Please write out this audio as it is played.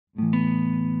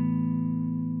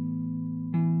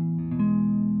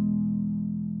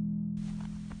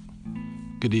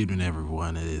Good evening,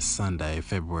 everyone. It is Sunday,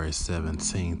 February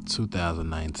 17th,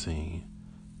 2019.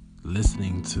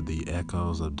 Listening to the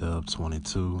echoes of Dub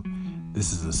 22.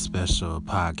 This is a special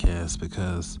podcast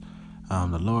because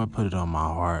the Lord put it on my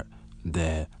heart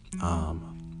that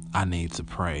I need to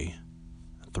pray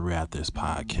throughout this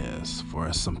podcast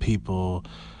for some people,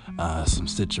 some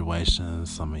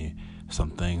situations, some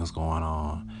things going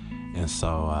on. And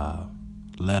so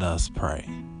let us pray.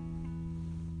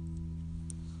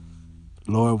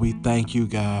 Lord, we thank you,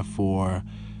 God, for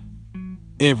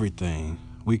everything.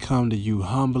 We come to you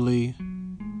humbly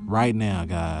right now,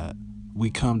 God. We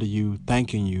come to you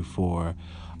thanking you for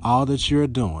all that you're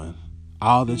doing,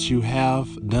 all that you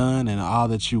have done, and all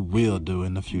that you will do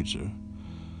in the future.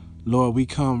 Lord, we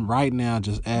come right now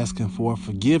just asking for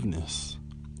forgiveness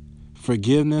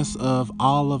of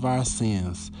all of our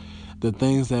sins, the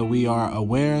things that we are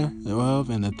aware of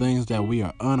and the things that we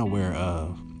are unaware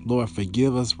of. Lord,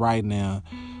 forgive us right now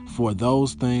for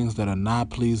those things that are not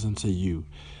pleasing to you,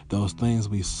 those things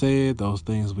we said, those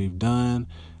things we've done,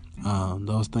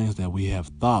 those things that we have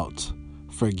thought.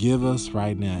 Forgive us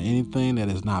right now. Anything that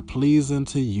is not pleasing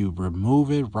to you,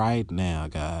 remove it right now,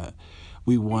 God.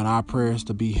 We want our prayers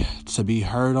to be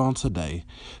heard on today.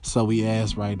 So we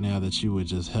ask right now that you would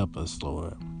just help us,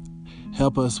 Lord.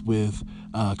 Help us with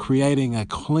creating a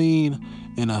clean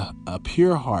and a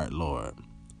pure heart, Lord.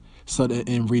 So that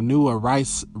and renew a right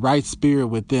spirit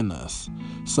within us,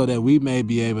 so that we may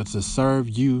be able to serve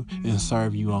you and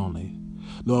serve you only.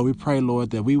 Lord, we pray, Lord,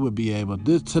 that we would be able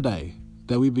today,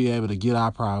 that we be able to get our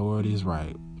priorities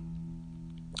right.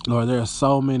 Lord, there are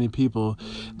so many people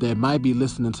that might be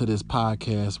listening to this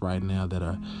podcast right now that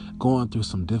are going through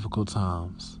some difficult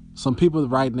times. Some people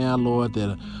right now, Lord,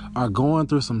 that are going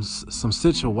through some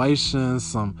situations,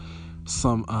 some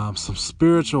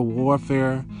spiritual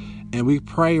warfare. And we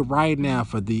pray right now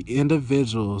for the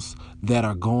individuals that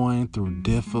are going through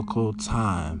difficult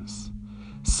times.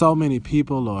 So many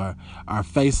people are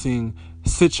facing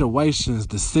situations,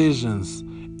 decisions,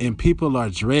 and people are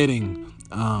dreading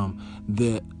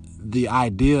the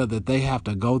idea that they have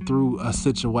to go through a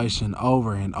situation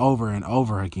over and over and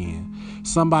over again.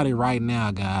 Somebody right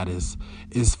now, God, is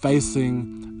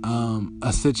facing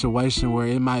a situation where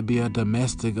it might be a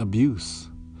domestic abuse.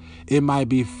 It might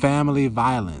be family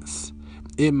violence.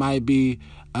 It might be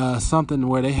something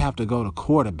where they have to go to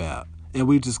court about. And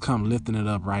we just come lifting it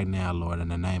up right now, Lord, in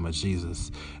the name of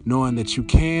Jesus, knowing that you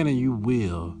can and you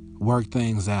will work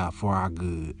things out for our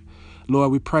good.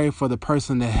 Lord, we pray for the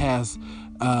person that has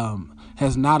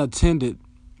not attended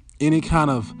any kind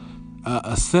of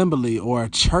assembly or a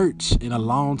church in a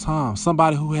long time.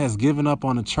 Somebody who has given up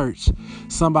on the church.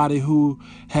 Somebody who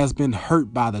has been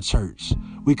hurt by the church.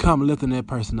 We come lifting that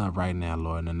person up right now,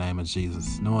 Lord, in the name of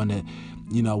Jesus, knowing that,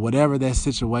 whatever that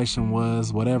situation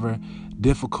was, whatever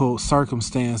difficult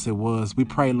circumstance it was, we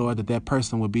pray, Lord, that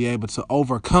person would be able to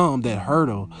overcome that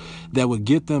hurdle that would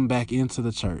get them back into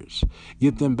the church,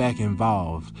 get them back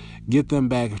involved, get them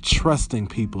back trusting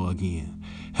people again.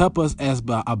 Help us as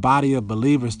a body of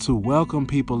believers to welcome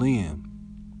people in.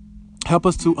 Help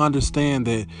us to understand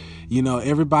that,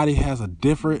 everybody has a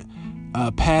different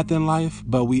path in life,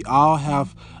 but we all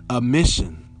have a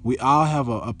mission. We all have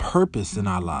a purpose in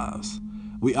our lives.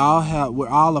 We're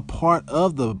all a part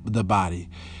of the body.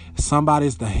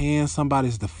 Somebody's the hand,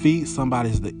 somebody's the feet,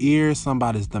 somebody's the ears,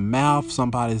 somebody's the mouth,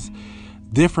 somebody's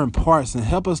different parts. And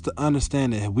help us to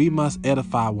understand that we must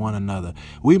edify one another.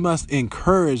 We must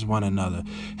encourage one another.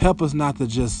 Help us not to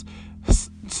just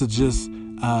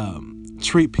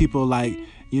treat people like,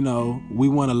 we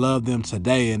want to love them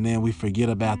today and then we forget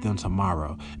about them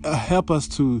tomorrow. Help us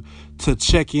to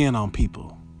check in on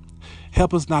people.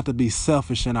 Help us not to be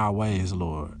selfish in our ways,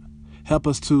 Lord. Help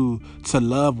us to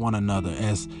love one another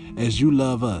as you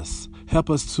love us. Help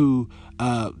us to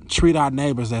treat our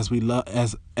neighbors as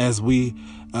we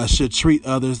should treat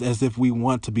others as if we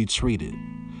want to be treated.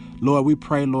 Lord, we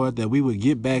pray, Lord, that we would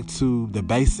get back to the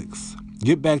basics.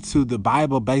 Get back to the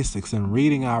Bible basics and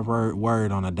reading our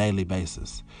word on a daily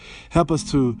basis. Help us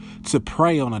to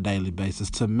pray on a daily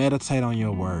basis, to meditate on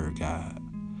your word, God.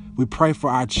 We pray for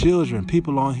our children,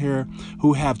 people on here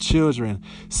who have children,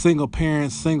 single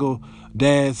parents, single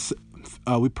dads.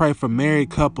 We pray for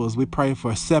married couples. We pray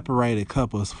for separated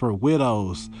couples, for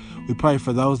widows. We pray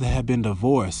for those that have been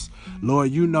divorced.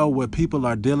 Lord, you know what people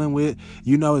are dealing with.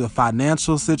 You know the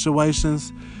financial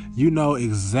situations. You know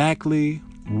exactly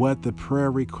what the prayer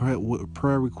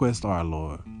requests are,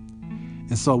 Lord.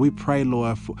 And so we pray,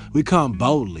 Lord, we come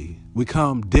boldly, we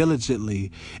come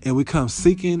diligently, and we come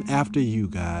seeking after you,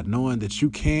 God, knowing that you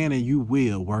can and you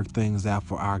will work things out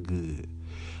for our good.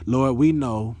 Lord, we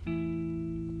know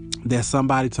that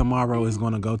somebody tomorrow is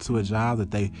going to go to a job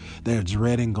that they're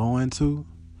dreading going to.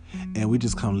 And we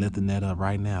just come lifting that up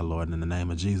right now, Lord, in the name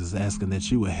of Jesus, asking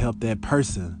that you would help that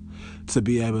person to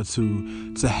be able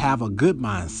to have a good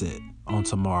mindset on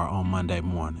tomorrow, on Monday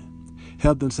morning.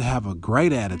 Help them to have a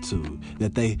great attitude,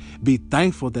 that they be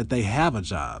thankful that they have a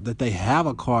job, that they have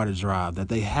a car to drive, that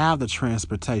they have the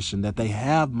transportation, that they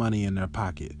have money in their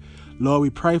pocket. Lord, we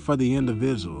pray for the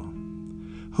individual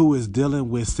who is dealing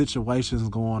with situations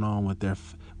going on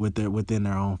within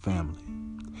their own family.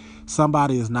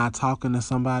 Somebody is not talking to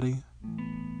somebody.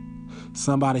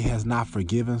 Somebody has not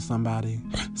forgiven somebody.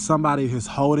 Somebody is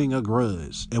holding a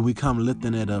grudge. And we come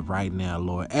lifting it up right now,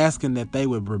 Lord, asking that they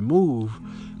would remove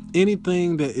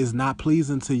anything that is not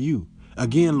pleasing to you.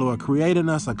 Again, Lord, creating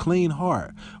us a clean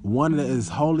heart, one that is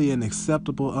holy and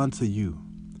acceptable unto you.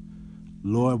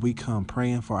 Lord, we come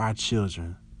praying for our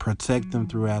children. Protect them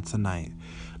throughout tonight.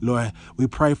 Lord, we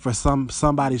pray for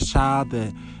somebody's child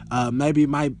that maybe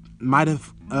might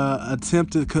have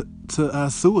attempted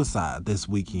to suicide this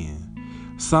weekend.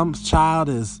 Some child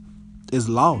is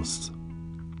lost.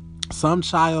 Some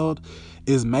child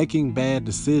is making bad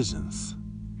decisions.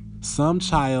 Some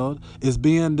child is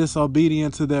being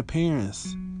disobedient to their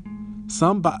parents.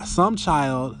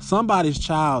 Somebody's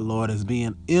child, Lord, is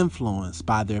being influenced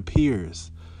by their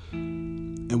peers.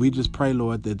 And we just pray,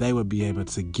 Lord, that they would be able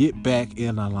to get back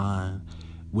in line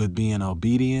with being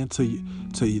obedient to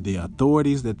the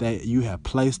authorities that you have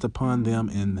placed upon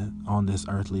them on this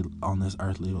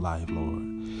earthly life, Lord.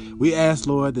 We ask,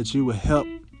 Lord, that you would help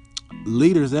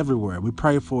leaders everywhere. We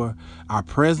pray for our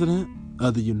president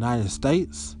of the United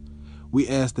States. We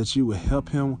ask that you would help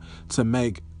him to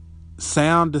make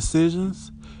sound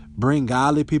decisions, bring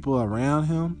godly people around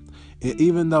him. And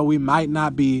even though we might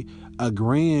not be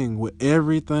agreeing with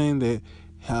everything that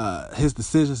his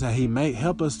decisions that he made,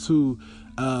 help us to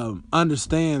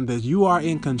understand that you are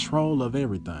in control of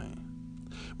everything.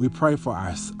 We pray for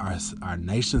our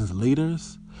nation's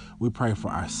leaders. We pray for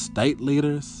our state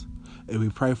leaders. And we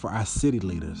pray for our city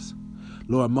leaders.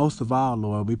 Lord, most of all,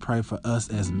 Lord, we pray for us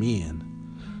as men.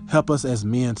 Help us as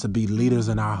men to be leaders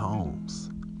in our homes.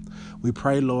 We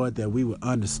pray, Lord, that we would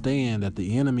understand that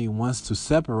the enemy wants to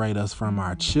separate us from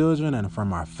our children and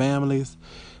from our families,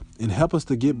 and help us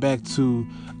to get back to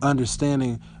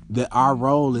understanding that our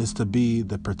role is to be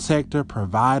the protector,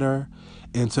 provider,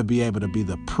 and to be able to be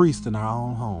the priest in our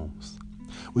own homes.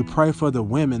 We pray for the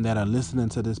women that are listening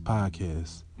to this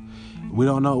podcast.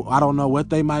 I don't know what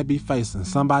they might be facing.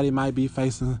 Somebody might be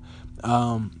facing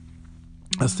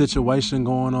a situation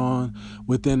going on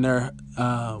within their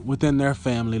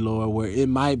family, Lord, where it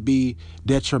might be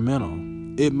detrimental.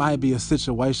 It might be a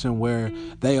situation where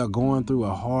they are going through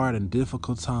a hard and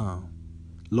difficult time.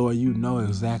 Lord, you know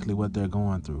exactly what they're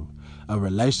going through. A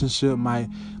relationship might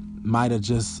have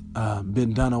just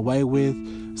been done away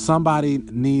with. Somebody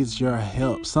needs your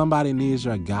help. Somebody needs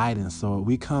your guidance. So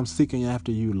we come seeking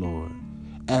after you, Lord,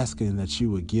 asking that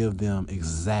you would give them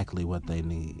exactly what they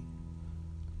need.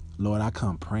 Lord, I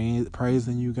come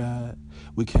praising you, God.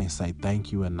 We can't say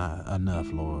thank you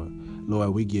enough, Lord. Lord,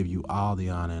 we give you all the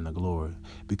honor and the glory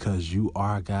because you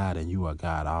are God and you are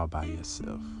God all by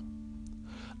yourself.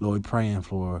 Lord, we're praying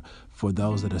for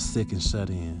those that are sick and shut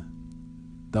in,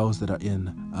 those that are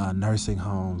in nursing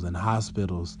homes and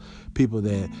hospitals, people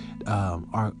that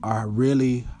are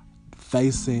really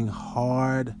facing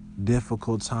hard,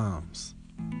 difficult times.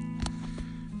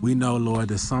 We know, Lord,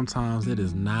 that sometimes it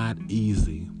is not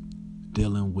easy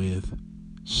dealing with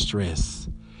stress,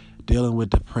 dealing with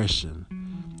depression,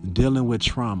 dealing with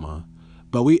trauma.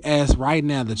 But we ask right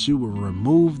now that you will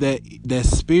remove that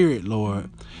spirit, Lord,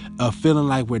 of feeling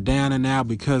like we're down and out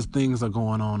because things are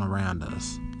going on around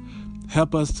us.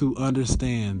 Help us to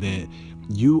understand that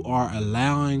you are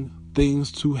allowing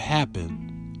things to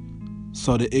happen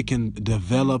so that it can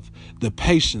develop the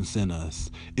patience in us.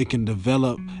 It can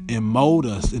develop and mold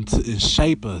us and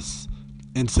shape us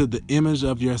into the image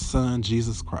of your Son,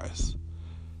 Jesus Christ.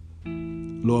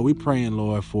 Lord, we praying,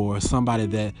 Lord, for somebody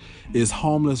that is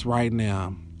homeless right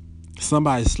now.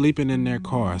 Somebody sleeping in their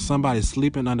car. Somebody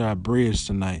sleeping under a bridge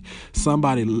tonight.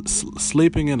 Somebody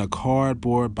sleeping in a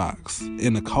cardboard box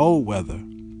in the cold weather.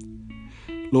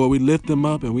 Lord, we lift them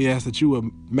up and we ask that you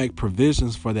would make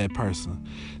provisions for that person,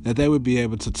 that they would be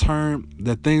able to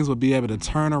that things would be able to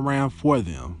turn around for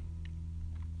them.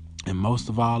 And most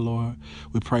of all, Lord,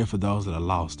 we pray for those that are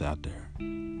lost out there.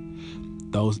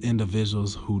 Those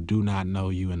individuals who do not know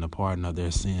you and the pardon of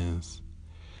their sins.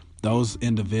 Those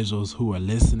individuals who are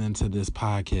listening to this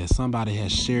podcast, somebody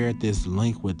has shared this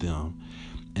link with them.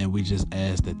 And we just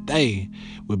ask that they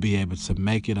would be able to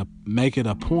make it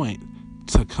a point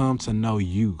to come to know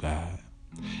you, God.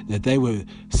 that they would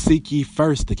seek ye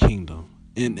first the kingdom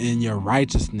in your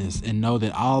righteousness and know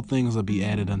that all things will be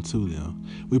added unto them.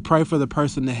 We pray for the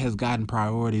person that has gotten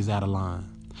priorities out of line.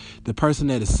 The person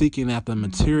that is seeking after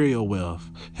material wealth,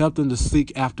 help them to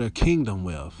seek after kingdom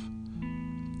wealth.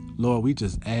 Lord, we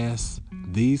just ask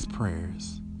these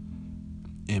prayers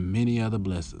and many other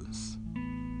blessings.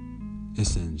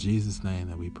 It's in Jesus' name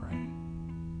that we pray.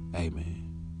 Amen.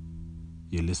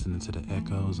 You're listening to the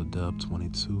echoes of Dub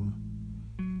 22.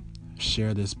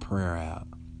 Share this prayer out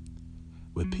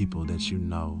with people that you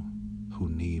know who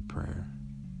need prayer.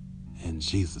 In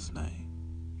Jesus' name,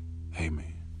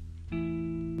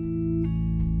 amen.